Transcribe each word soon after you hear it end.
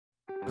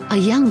A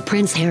young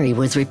Prince Harry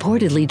was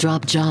reportedly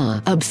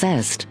drop-jaw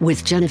obsessed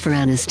with Jennifer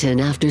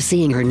Aniston after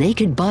seeing her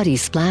naked body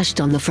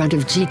splashed on the front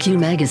of GQ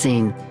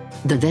magazine.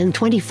 The then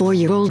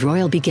 24-year-old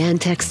royal began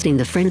texting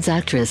the Friends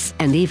actress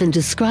and even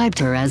described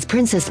her as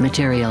princess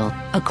material,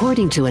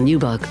 according to a new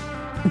book.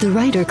 The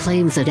writer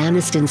claims that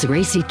Aniston's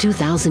racy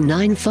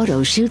 2009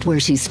 photo shoot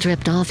where she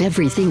stripped off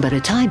everything but a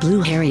tie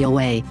blew Harry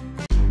away.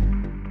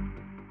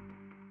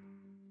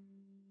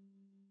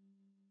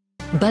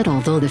 But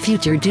although the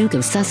future Duke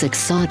of Sussex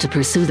sought to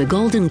pursue the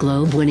Golden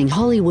Globe-winning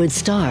Hollywood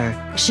star,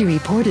 she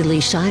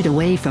reportedly shied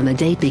away from a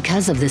date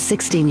because of the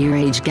 16-year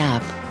age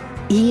gap.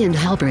 Ian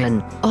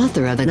Halperin,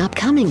 author of an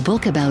upcoming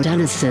book about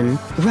Aniston,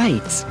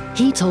 writes,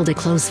 he told a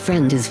close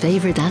friend his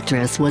favorite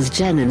actress was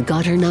Jen and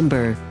got her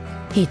number.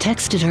 He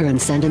texted her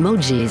and sent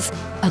emojis,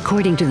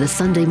 according to the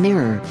Sunday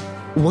Mirror.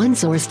 One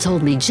source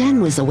told me Jen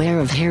was aware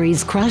of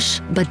Harry's crush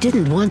but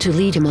didn't want to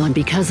lead him on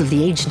because of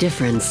the age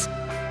difference.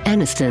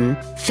 Aniston,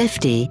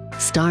 50,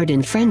 starred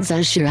in Friends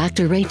as sheer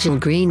actor Rachel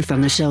Green from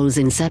the show's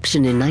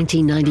inception in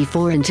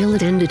 1994 until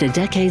it ended a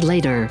decade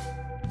later.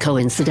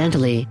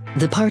 Coincidentally,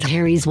 the part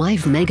Harry's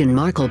wife Meghan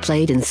Markle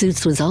played in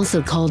Suits was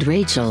also called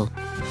Rachel.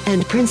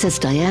 And Princess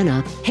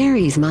Diana,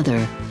 Harry's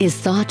mother, is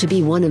thought to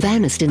be one of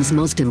Aniston's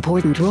most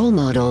important role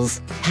models,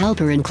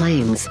 Halperin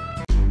claims.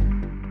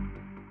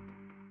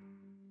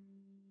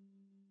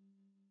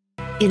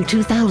 In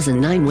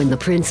 2009, when the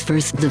prince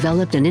first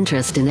developed an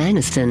interest in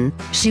Aniston,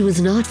 she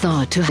was not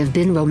thought to have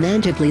been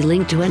romantically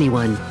linked to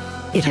anyone.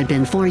 It had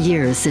been 4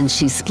 years since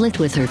she split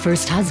with her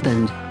first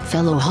husband,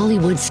 fellow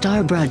Hollywood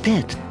star Brad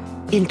Pitt.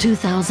 In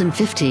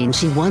 2015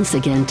 she once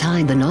again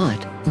tied the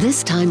knot,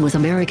 this time with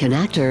American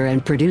actor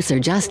and producer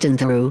Justin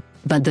Theroux,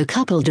 but the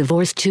couple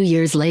divorced 2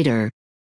 years later.